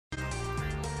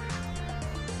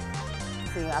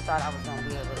See, I thought I was gonna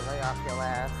be able to lay off your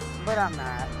ass, but I'm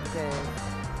not, because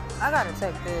I gotta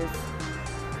take this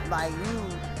like you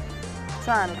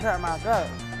trying to cut my throat.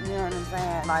 You know what I'm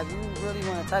saying? Like, you really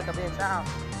want to take a bitch out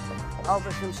over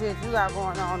some shit you got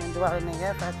going on and dwelling in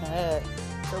your fucking head,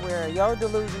 to where your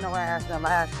delusional ass done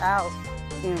lashed out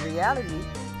in reality,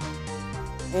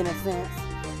 in a sense,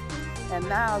 and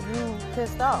now you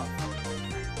pissed off,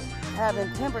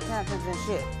 having temper tantrums and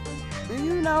shit. Do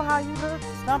you know how you look?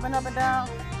 Stumping up and down,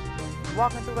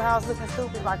 walking through the house looking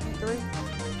stupid like you 3?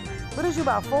 What is you,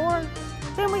 about 4?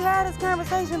 Didn't we have this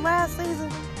conversation last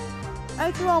season?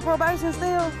 Ain't you on probation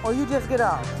still, or you just get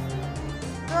off?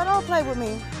 Girl, don't play with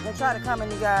me and try to come in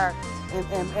the yard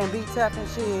and be tough and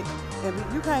shit. And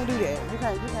you can't do that. You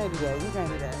can't do that. You can't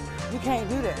do that. You can't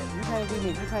do that. You can't be me.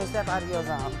 You can't step out of your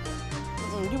zone.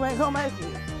 You ain't gonna make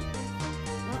it.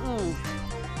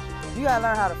 You gotta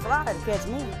learn how to fly to catch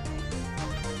me.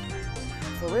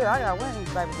 For real, I got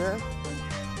wings, baby girl.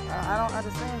 I don't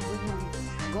understand where you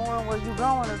going, where you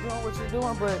going, or doing what you're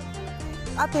doing, but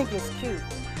I think it's cute.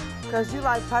 Because you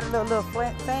like part of the little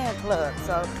fan club.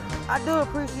 So I do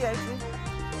appreciate you.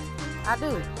 I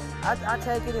do. I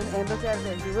take it and look at it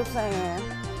as you a fan.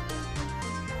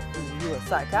 You a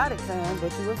psychotic fan,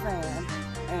 but you a fan.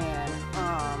 And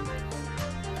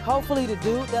hopefully the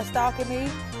dude that's stalking me,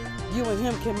 you and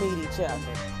him can meet each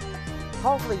other.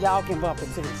 Hopefully y'all can bump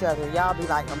into each other. Y'all be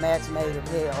like a match made of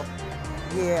hell.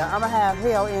 Yeah, I'm going to have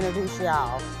hell introduce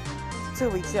y'all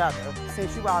to each other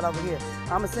since you all over here.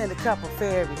 I'm going to send a couple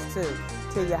fairies too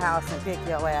to your house and pick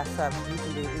your ass up so you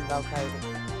can be relocated.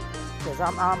 Because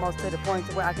I'm almost to the point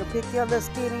to where I can pick your little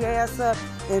skinny ass up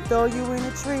and throw you in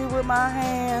the tree with my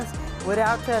hands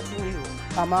without touching you.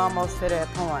 I'm almost to that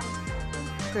point.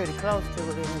 Pretty close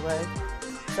to it anyway.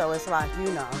 So it's like,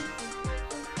 you know.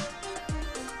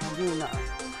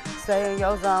 Stay in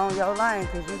your zone, your lane,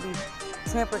 because you be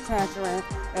temper tantrum.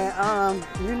 And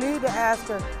you need to ask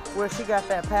her where she got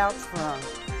that pouch from.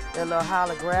 The little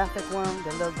holographic one,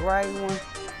 the little gray one.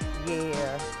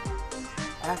 Yeah.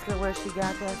 Ask her where she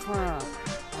got that from.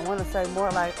 I want to say more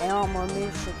like Elma,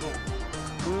 Michigan.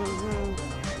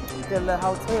 The little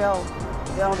hotel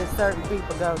that only certain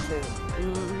people go to.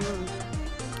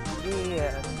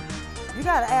 Yeah. You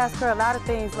got to ask her a lot of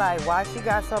things like why she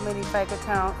got so many fake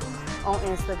accounts on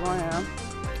Instagram,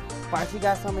 why she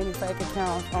got so many fake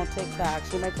accounts on TikTok.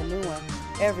 She make a new one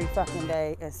every fucking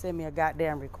day and send me a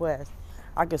goddamn request.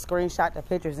 I could screenshot the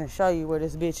pictures and show you where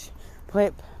this bitch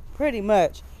pretty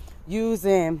much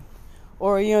using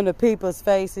Oriental people's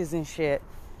faces and shit.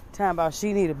 Talking about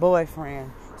she need a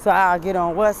boyfriend. So I'll get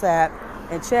on WhatsApp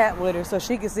and chat with her so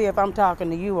she can see if I'm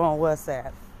talking to you on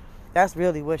WhatsApp. That's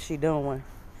really what she doing.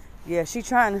 Yeah, she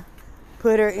trying to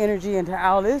put her energy into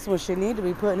all this when she need to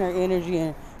be putting her energy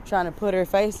in trying to put her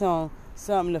face on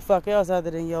something the fuck else other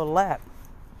than your lap.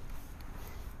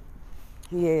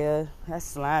 Yeah, that's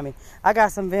slimy. I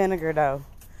got some vinegar though.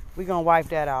 We gonna wipe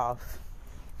that off.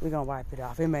 We gonna wipe it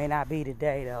off. It may not be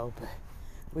today though, but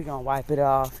we gonna wipe it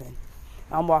off. And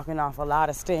I'm walking off a lot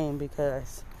of steam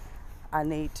because I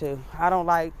need to. I don't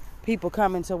like people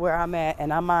coming to where I'm at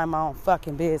and I mind my own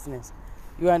fucking business.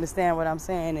 You understand what I'm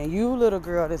saying? And you little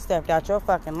girl that stepped out your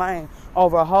fucking lane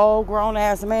over a whole grown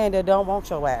ass man that don't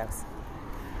want your ass.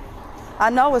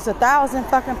 I know it's 1,000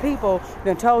 fucking people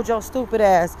that told your stupid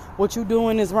ass what you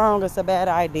doing is wrong, it's a bad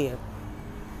idea.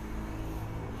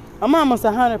 I'm almost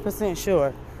 100%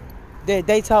 sure that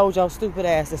they told your stupid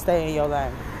ass to stay in your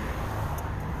lane.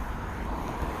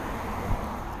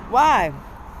 Why?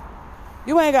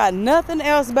 You ain't got nothing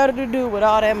else better to do with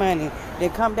all that money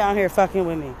than come down here fucking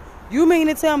with me. You mean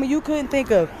to tell me you couldn't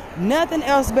think of nothing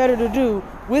else better to do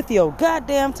with your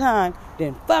goddamn time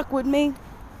than fuck with me?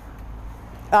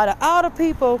 Out of all the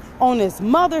people on this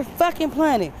motherfucking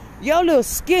planet, your little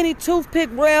skinny toothpick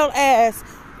rail ass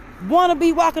wanna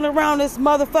be walking around this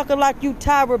motherfucker like you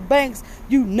Tyra Banks,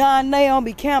 you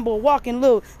non-Naomi Campbell walking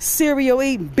little cereal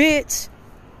eating bitch.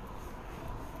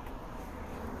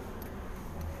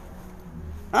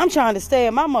 I'm trying to stay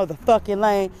in my motherfucking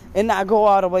lane and not go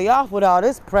all the way off with all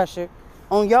this pressure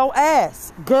on your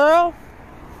ass, girl.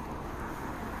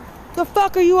 The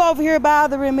fuck are you over here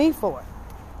bothering me for?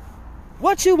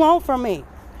 What you want from me?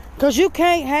 Because you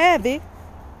can't have it.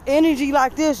 Energy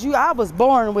like this, I was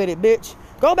born with it, bitch.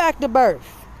 Go back to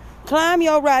birth. Climb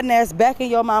your rotten ass back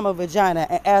in your mama vagina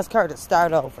and ask her to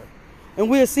start over. And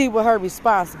we'll see what her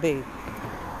response be.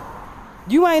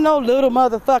 You ain't no little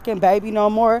motherfucking baby no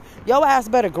more. Your ass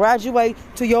better graduate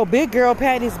to your big girl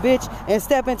panties, bitch, and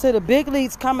step into the big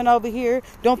leagues coming over here.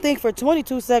 Don't think for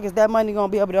 22 seconds that money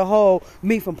gonna be able to hold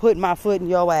me from putting my foot in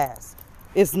your ass.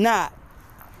 It's not.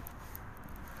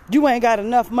 You ain't got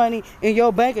enough money in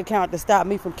your bank account to stop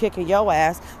me from kicking your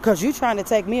ass because you trying to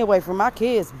take me away from my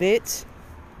kids, bitch.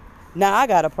 Now I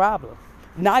got a problem.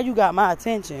 Now you got my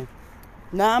attention.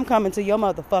 Now I'm coming to your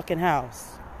motherfucking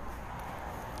house.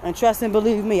 And trust and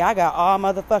believe me, I got all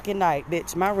motherfucking night,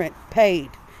 bitch. My rent paid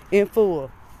in full.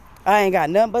 I ain't got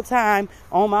nothing but time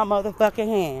on my motherfucking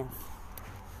hands.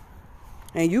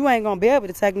 And you ain't gonna be able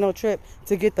to take no trip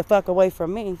to get the fuck away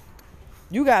from me.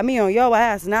 You got me on your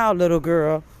ass now, little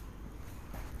girl.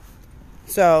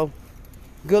 So,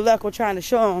 good luck with trying to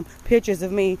show them pictures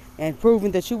of me and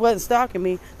proving that you wasn't stalking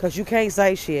me, because you can't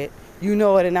say shit. You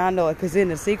know it and I know it, because then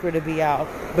the secret will be out.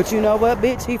 But you know what,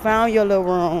 bitch? He found your little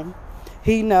room.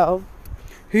 He know.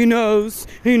 He knows.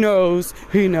 He knows.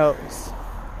 He knows.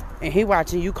 And he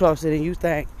watching you closer than you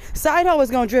think. Side hoe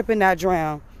is gonna drip and not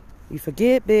drown. You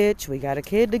forget, bitch. We got a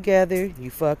kid together.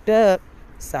 You fucked up.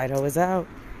 Side hoe is out.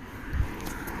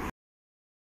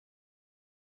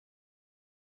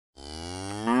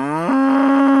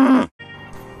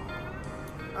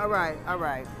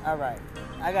 All right.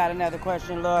 I got another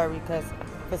question, Lori, because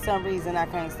for some reason I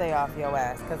can't stay off your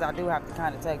ass, because I do have to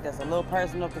kind of take this a little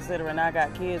personal, considering I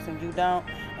got kids and you don't,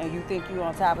 and you think you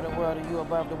on top of the world and you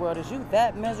above the world. Is you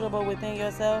that miserable within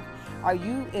yourself? Are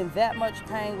you in that much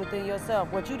pain within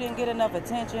yourself? What, you didn't get enough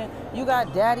attention? You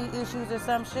got daddy issues or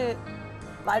some shit?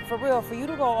 Like, for real, for you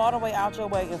to go all the way out your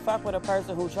way and fuck with a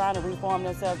person who's trying to reform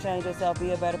themselves, change themselves, be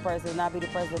a better person, not be the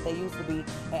person that they used to be,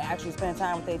 and actually spend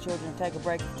time with their children and take a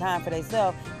break, time for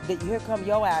themselves, that here come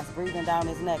your ass breathing down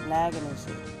his neck, nagging and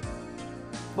shit.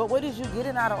 But what is you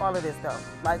getting out of all of this, though?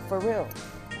 Like, for real.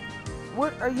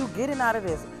 What are you getting out of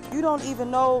this? You don't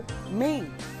even know me.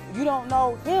 You don't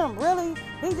know him, really.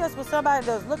 He just was somebody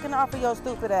that's looking out for your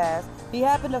stupid ass. He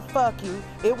happened to fuck you.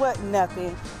 It wasn't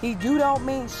nothing. You don't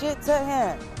mean shit to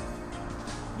him.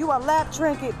 You a lap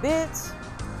trinket, bitch.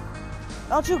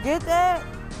 Don't you get that?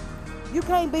 You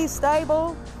can't be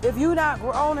stable if you not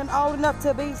grown and old enough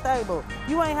to be stable.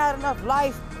 You ain't had enough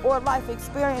life or life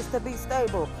experience to be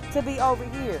stable, to be over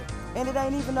here. And it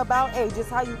ain't even about age. It's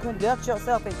how you conduct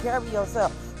yourself and carry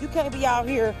yourself. You can't be out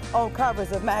here on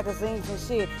covers of magazines and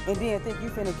shit and then think you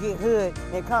finna get hood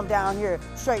and come down here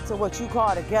straight to what you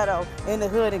call the ghetto in the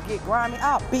hood and get grimy.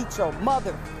 I'll beat your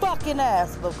motherfucking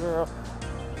ass, little girl.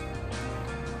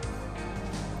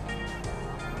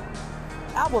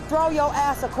 I will throw your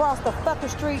ass across the fucking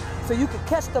street so you can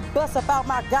catch the bus up out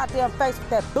my goddamn face with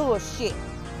that bullshit.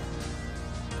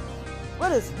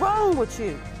 What is wrong with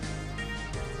you?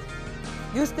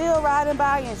 You still riding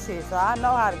by and shit, so I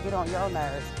know how to get on your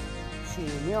nerves.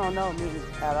 Shit, you don't know me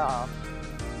at all.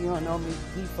 You don't know me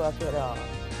fuck at all.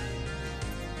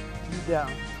 You don't.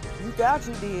 You thought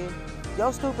you did.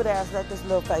 Your stupid ass let this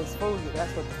little face fool you.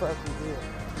 That's what the fuck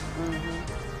you did.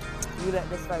 You let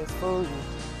this face fool you.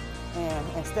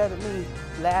 And instead of me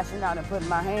lashing out and putting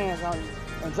my hands on you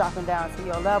and dropping down to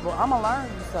your level, I'm gonna learn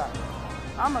you something.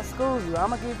 I'm going to school you. I'm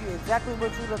going to give you exactly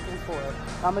what you're looking for.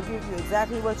 I'm going to give you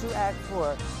exactly what you ask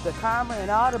for. The karma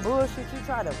and all the bullshit you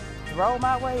try to throw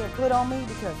my way and put on me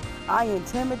because I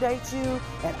intimidate you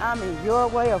and I'm in your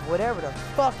way of whatever the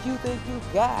fuck you think you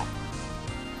got.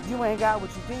 You ain't got what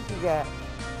you think you got.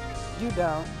 You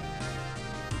don't.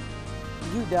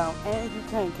 You don't. And you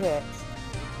can't catch.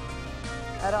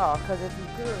 At all. Because if you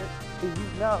could, then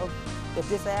you know that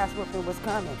this ass whooping was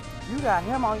coming. You got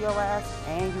him on your ass,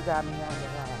 and you got me on your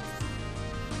ass.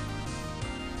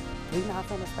 He not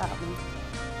finna stop me.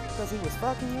 Because he was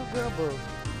fucking you, girl, boo.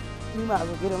 You might as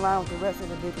well get along with the rest of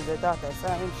the bitches that thought that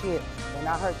same shit. And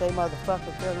I hurt they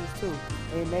motherfucking feelings, too.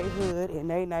 In they hood, in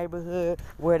they neighborhood,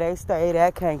 where they stayed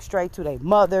at, came straight to their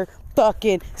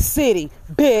motherfucking city,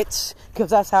 bitch.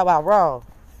 Because that's how I roll.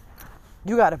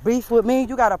 You got a beef with me,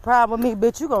 you got a problem with me,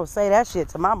 bitch, you gonna say that shit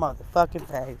to my motherfucking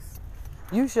face.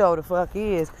 You sure the fuck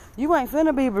is. You ain't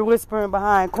finna be whispering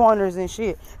behind corners and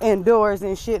shit and doors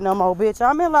and shit no more, bitch.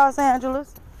 I'm in Los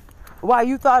Angeles. Why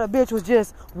you thought a bitch was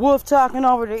just wolf talking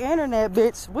over the internet,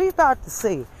 bitch? We about to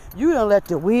see. You done let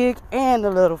the wig and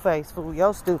the little face fool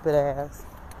your stupid ass.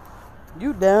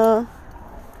 You dumb.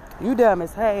 You dumb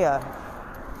as hell.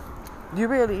 You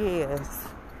really is.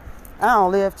 I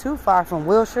don't live too far from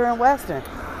Wilshire and Western.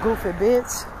 Goofy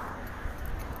bitch.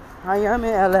 I am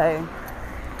in LA.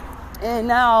 And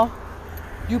now,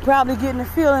 you probably getting a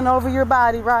feeling over your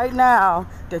body right now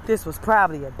that this was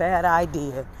probably a bad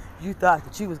idea. You thought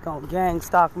that you was gonna gang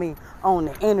stalk me on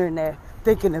the internet,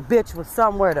 thinking the bitch was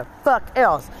somewhere the fuck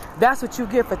else. That's what you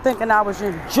get for thinking I was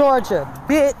in Georgia,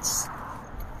 bitch.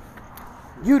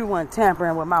 You the one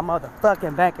tampering with my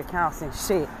motherfucking bank accounts and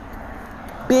shit.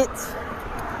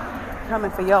 Bitch. Coming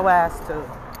for your ass too.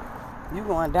 You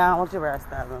going down with the rest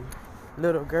of them.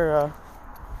 Little girl.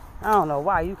 I don't know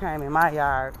why you came in my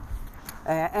yard.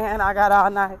 And I got all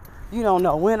night. You don't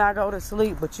know when I go to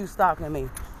sleep, but you stalking me.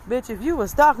 Bitch, if you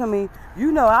was stalking me,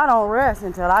 you know I don't rest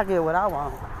until I get what I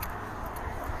want.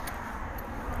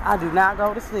 I do not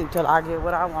go to sleep till I get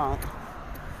what I want.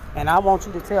 And I want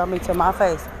you to tell me to my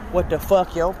face what the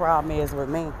fuck your problem is with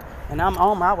me. And I'm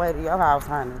on my way to your house,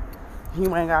 honey.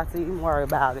 You ain't got to even worry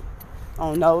about it.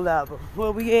 On no level.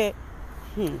 Where we at?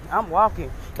 I'm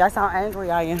walking. That's how angry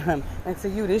I am. And to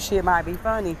you, this shit might be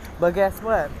funny. But guess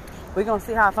what? We're going to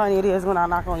see how funny it is when I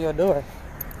knock on your door.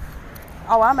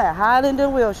 Oh, I'm at Highland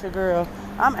and Wilshire, girl.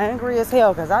 I'm angry as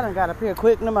hell because I done got up here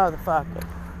quick in the motherfucker.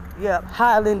 Yep,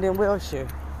 Highland and Wilshire.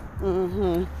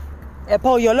 E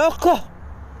Pollo Loco.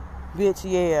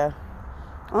 Bitch, yeah.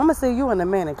 I'm going to see you in a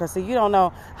minute because, see, you don't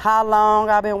know how long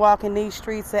I've been walking these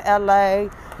streets of L.A.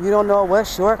 You don't know what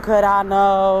shortcut I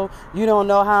know. You don't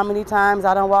know how many times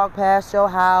I done walked past your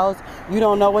house. You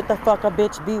don't know what the fuck a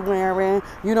bitch be wearing.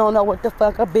 You don't know what the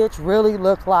fuck a bitch really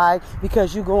look like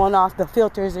because you going off the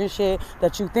filters and shit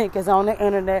that you think is on the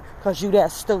internet because you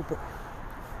that stupid.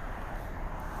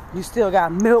 You still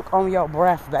got milk on your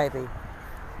breath, baby.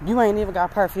 You ain't even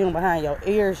got perfume behind your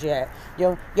ears yet.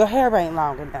 Your hair ain't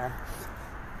long enough.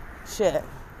 Shit.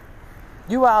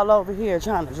 You all over here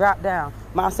trying to drop down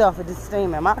my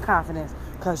self-esteem and my confidence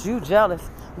because you jealous.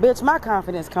 Bitch, my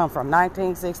confidence come from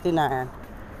 1969.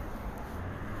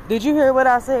 Did you hear what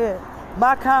I said?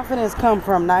 My confidence come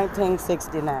from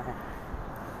 1969.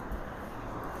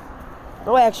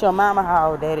 Go ask your mama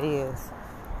how old that is.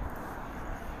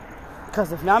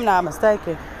 Because if I'm not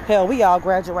mistaken, hell, we all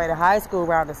graduated high school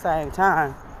around the same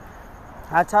time.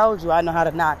 I told you I know how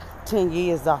to knock 10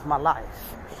 years off my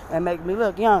life and make me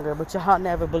look younger, but y'all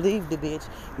never believed the bitch.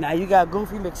 Now you got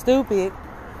Goofy McStupid,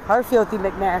 her filthy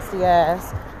McNasty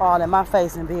ass, all in my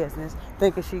face and business,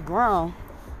 thinking she grown,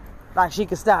 like she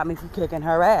could stop me from kicking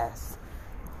her ass.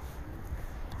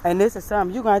 And this is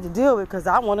something you're going to have to deal with because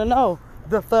I want to know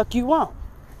the fuck you want,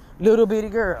 little bitty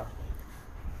girl.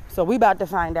 So we about to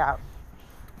find out.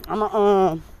 I'm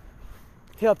going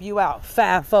to help you out.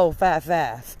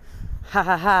 5455. Ha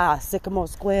ha ha. Sycamore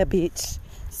Square, bitch.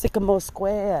 Sycamore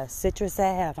Square. Citrus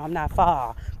Ave. I'm not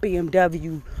far.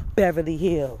 BMW, Beverly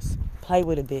Hills. Play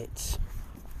with a bitch.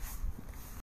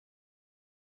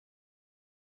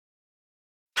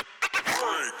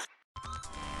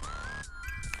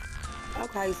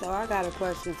 Okay, so I got a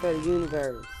question for the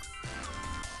universe.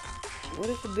 What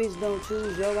if the bitch don't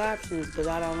choose your options because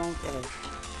I don't want that?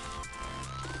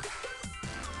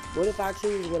 What if I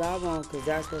choose what I want because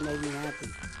that's what makes me happy?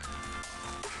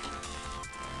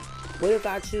 What if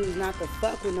I choose not to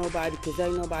fuck with nobody because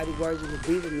ain't nobody worthy to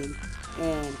be with me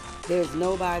and there's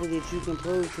nobody that you can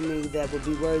prove to me that would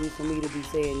be worthy for me to be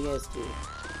saying yes to?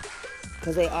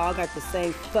 Because they all got the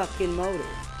same fucking motive.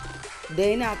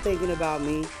 They not thinking about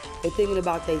me. They're thinking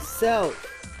about themselves.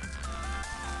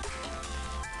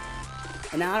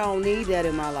 And I don't need that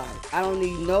in my life. I don't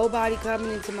need nobody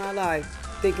coming into my life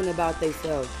thinking about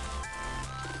themselves.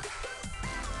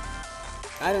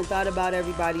 I done thought about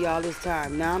everybody all this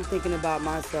time. Now I'm thinking about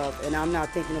myself, and I'm not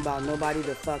thinking about nobody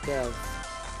the fuck else.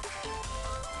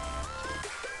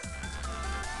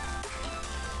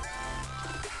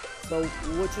 So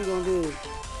what you gonna do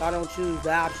if I don't choose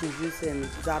the options you send me?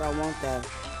 Because I don't want that.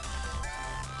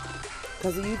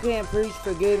 Because you can't preach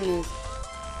forgiveness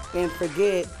and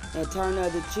forget and turn the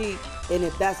other cheek, and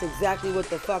if that's exactly what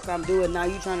the fuck I'm doing, now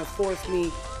you trying to force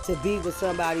me to be with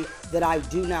somebody that I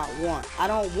do not want. I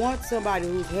don't want somebody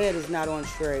whose head is not on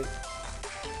straight.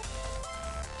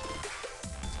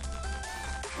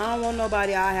 I don't want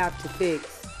nobody I have to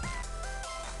fix.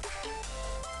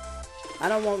 I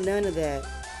don't want none of that.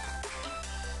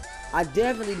 I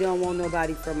definitely don't want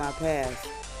nobody from my past.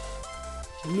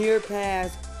 Near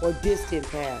past or distant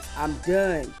past. I'm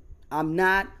done. I'm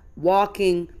not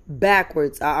walking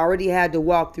backwards. I already had to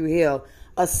walk through hell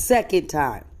a second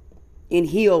time and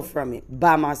heal from it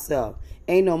by myself.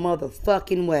 Ain't no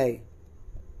motherfucking way.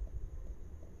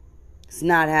 It's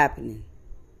not happening.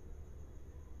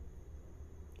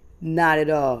 Not at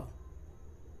all.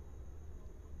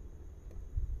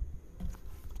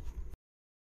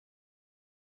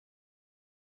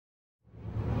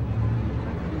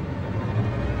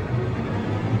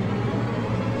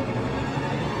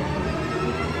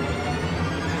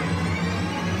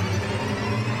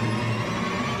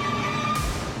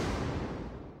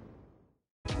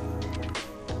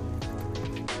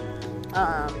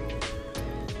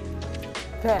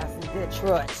 Passing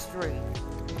Detroit Street.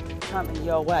 Coming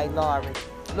your way, Lori.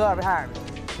 Lori Harvey.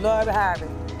 Lori Harvey.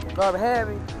 Lori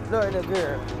Harvey. Lori the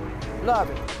girl.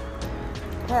 Lori.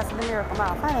 Passing the Miracle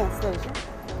Mile Finance Station.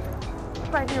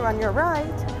 Right here on your right.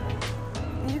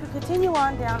 And you can continue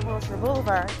on down Wilshire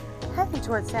Boulevard, heading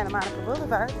towards Santa Monica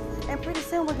Boulevard, and pretty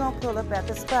soon we're going to pull up at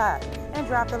the spot and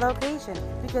drop the location,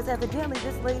 because evidently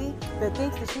this lady that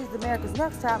thinks that she's America's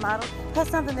Next Top Model has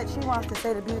something that she wants to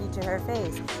say to Beauty to her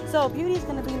face. So Beauty's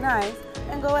going to be nice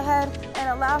and go ahead and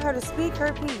allow her to speak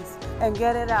her piece and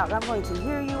get it out. I'm going to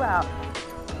hear you out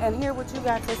and hear what you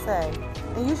got to say.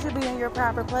 And you should be in your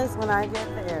proper place when I get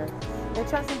there. And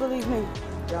trust and believe me,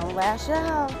 don't lash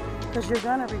out, because you're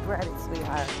going to regret it,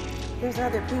 sweetheart. There's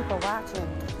other people watching,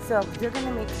 so you're going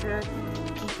to make sure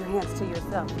to keep your hands to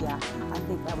yourself. Yeah, I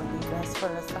think that would be best for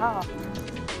us all.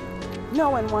 No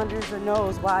one wonders or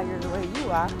knows why you're the way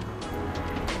you are.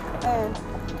 And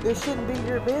it shouldn't be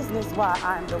your business why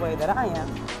I'm the way that I am,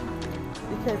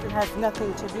 because it has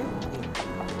nothing to do with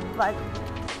you. Like,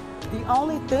 the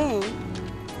only thing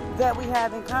that we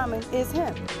have in common is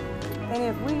him. And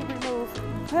if we remove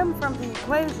him from the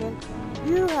equation,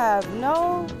 you have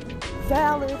no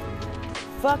valid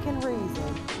fucking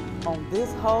reason on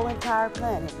this whole entire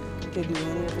planet to do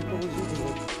any of the things you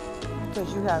did.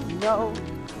 Because you have no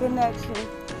connection,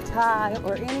 tie,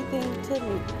 or anything to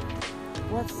me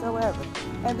whatsoever.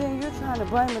 And then you're trying to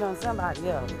blame it on somebody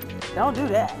else. Don't do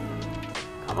that.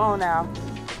 Come on now.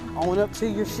 Own up to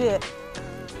your shit.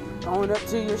 Own up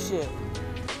to your shit.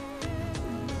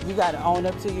 You gotta own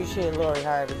up to your shit, Lori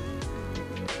Harvey.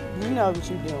 You know what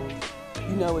you're doing.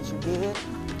 You know what you did.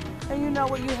 And you know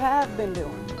what you have been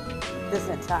doing this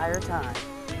entire time.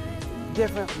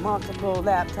 Different multiple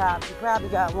laptops. You probably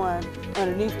got one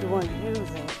underneath the one you're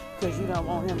using because you don't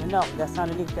want him to know that's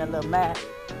underneath that little mat.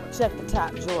 Check the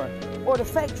top drawer. Or the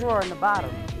fake drawer in the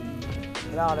bottom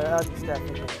with all the other stuff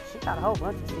in there. She got a whole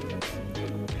bunch of secrets.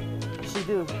 She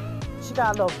do. She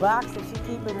got a little box that she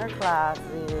keep in her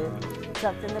closet,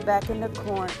 tucked in the back in the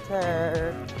corner.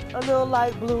 A little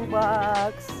light blue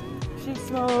box. She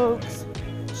smokes.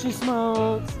 She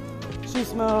smokes. She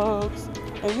smokes.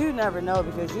 And you never know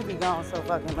because you be gone so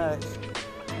fucking much.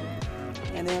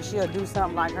 And then she'll do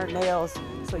something like her nails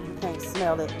so you can't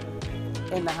smell it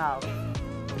in the house.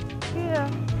 Yeah.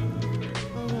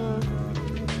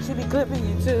 She be clipping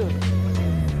you too.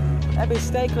 That bitch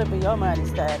stay clipping your money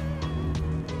stack.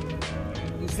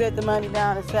 You set the money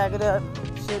down and stack it up.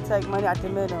 She'll take money out the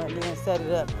middle and then set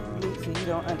it up neat so you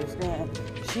don't understand.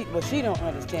 She don't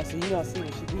understand, so you don't see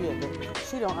what she did, but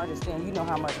she don't understand. You know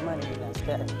how much money you done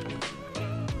stacked.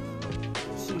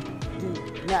 She do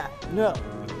not know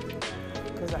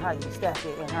because of how you stack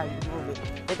it and how you move it.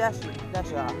 But that's you.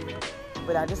 That's y'all.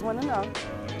 But I just want to know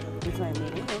between me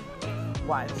and you,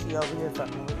 why is she over here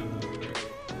fucking with me?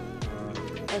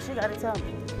 And she got to tell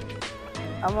me.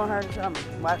 I want her to tell me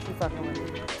why she fucking with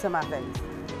me to my face.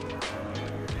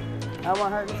 I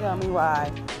want her to tell me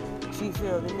why she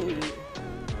feels the need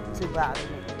to bother me.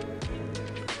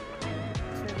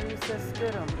 Teresa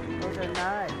Stidham, those are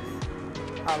nice.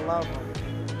 I love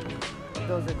them.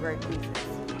 Those are great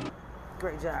pieces.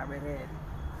 Great job, Redhead.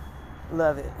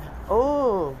 Love it.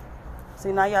 Oh,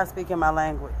 see, now y'all speaking my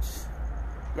language.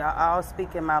 Y'all all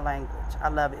speaking my language. I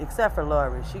love it, except for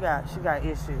Lori. She got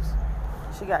issues.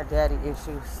 She got daddy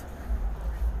issues.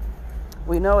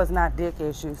 We know it's not dick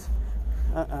issues.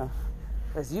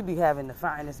 Because you be having the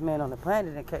finest man on the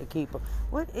planet and can't keep her.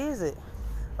 What is it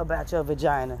about your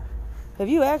vagina? Have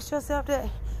you asked yourself that?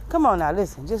 Come on now,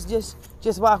 listen. Just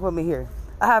walk with me here.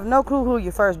 I have no clue who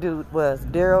your first dude was.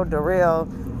 Daryl, Darrell,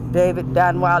 David,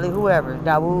 Don Wally, whoever.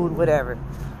 Dawood, whatever.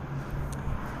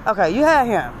 Okay, you had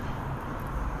him.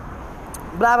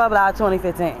 Blah, blah, blah,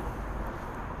 2015.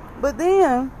 But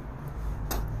then,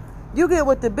 you get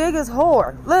with the biggest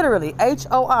whore. Literally,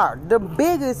 H-O-R. The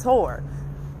biggest whore.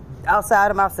 Outside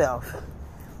of myself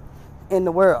in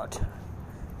the world,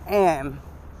 and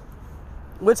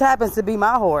which happens to be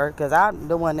my whore because I'm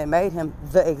the one that made him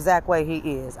the exact way he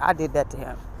is. I did that to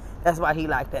him. That's why he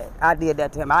like that. I did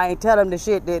that to him. I ain't tell him the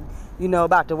shit that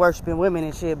about the worshiping women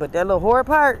and shit, but that little whore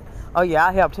part, oh yeah,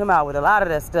 I helped him out with a lot of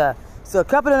that stuff. So a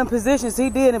couple of them positions he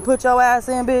did and put your ass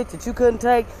in, bitch, that you couldn't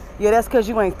take, yeah, that's because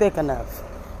you ain't thick enough.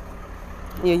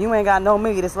 Yeah, you ain't got no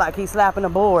meat. It's like he's slapping a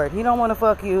board. He don't want to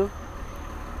fuck you.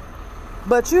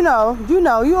 But you know,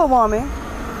 you a woman.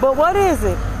 But what is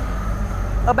it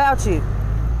about you?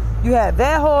 You had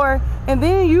that whore, and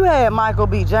then you had Michael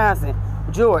B. Jordan,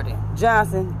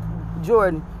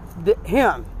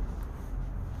 him.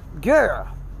 Girl.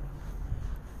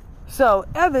 So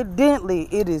evidently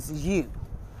it is you.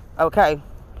 Okay?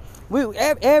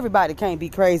 Everybody can't be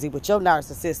crazy with your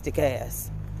narcissistic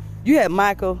ass. You had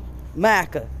Michael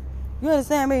Macca. You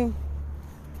understand me?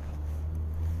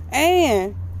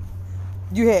 And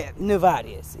you had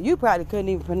Nevadius. You probably couldn't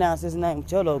even pronounce his name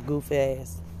with your little goofy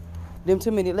ass. Them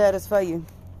too many letters for you.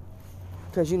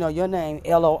 Because, you know, your name,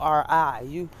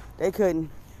 Lori. They couldn't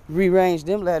rearrange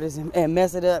them letters and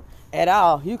mess it up at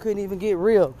all. You couldn't even get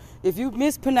real. If you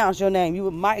mispronounce your name, you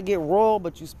might get royal,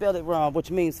 but you spell it wrong,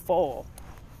 which means fall.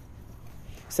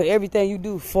 So everything you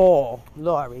do fall,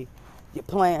 Lori. Your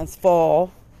plans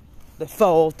fall. They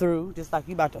fall through, just like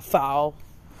you about to fall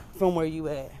from where you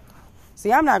at.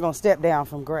 See, I'm not going to step down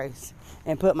from grace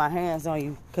and put my hands on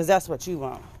you, because that's what you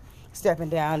want. Stepping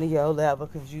down to your level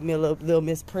because you little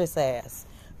Miss Priss ass.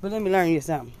 But let me learn you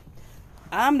something.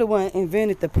 I'm the one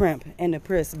invented the primp and the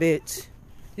priss, bitch.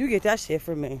 You get that shit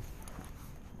from me.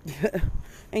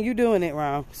 And you doing it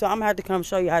wrong. So I'm going to have to come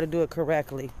show you how to do it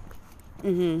correctly.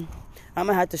 I'm going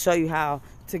to have to show you how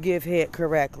to give head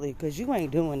correctly, because you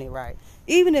ain't doing it right.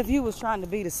 Even if you was trying to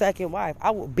be the second wife,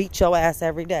 I would beat your ass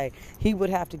every day. He would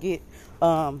have to get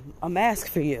a mask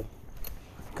for you,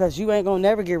 because you ain't going to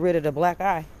never get rid of the black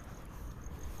eye.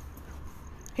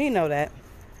 He know that.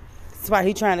 That's why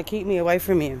he trying to keep me away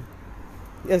from you.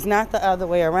 It's not the other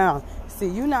way around. See,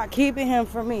 you not keeping him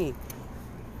from me.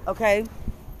 Okay?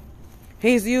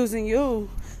 He's using you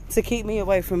to keep me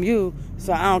away from you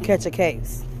so I don't catch a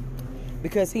case.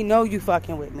 Because he know you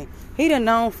fucking with me. He done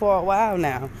known for a while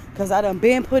now, because I done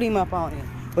been put him up on it.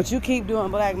 But you keep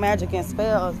doing black magic and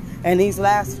spells, and these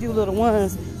last few little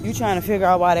ones, you trying to figure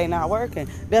out why they not working.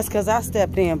 That's because I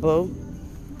stepped in, boo.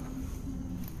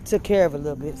 Took care of a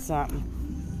little bit something.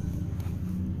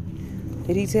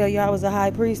 Did he tell you I was a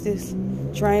high priestess,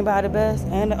 trained by the best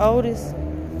and the oldest?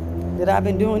 That I've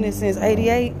been doing this since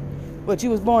 88? But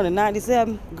you was born in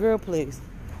 97? Girl, please.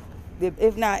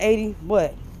 If not 80,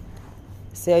 what?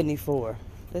 74.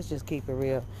 Let's just keep it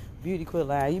real. Beauty quit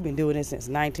lying. You've been doing this since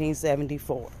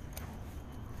 1974.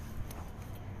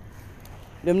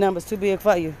 Them numbers too big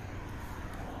for you.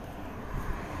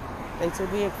 They too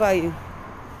big for you.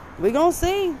 We gonna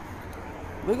see.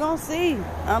 We gonna see.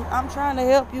 I'm trying to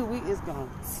help you. We is gonna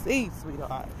see,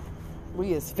 sweetheart.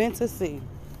 We is finna see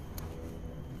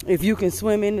if you can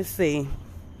swim in the sea,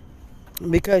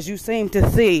 because you seem to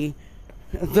see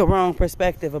the wrong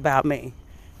perspective about me.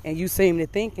 And you seem to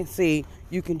think and see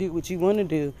you can do what you want to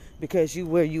do because you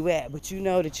where you at. But you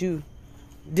know that you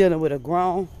dealing with a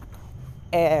grown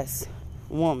ass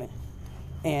woman.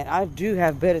 And I do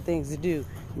have better things to do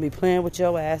than be playing with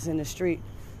your ass in the street.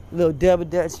 Little double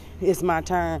dutch. It's my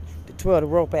turn to twirl the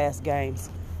rope ass games.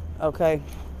 Okay?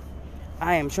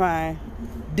 I am trying,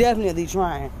 definitely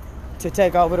trying to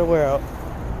take over the world.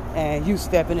 And you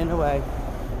stepping in the way.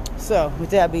 So,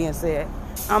 with that being said,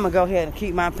 I'm going to go ahead and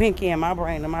keep my pinky and my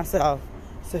brain to myself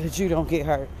so that you don't get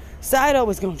hurt. Side-O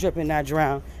is going to drip and not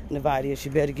drown. Nvidia,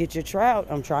 you better get your trout.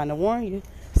 I'm trying to warn you.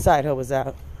 Side-O is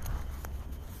out.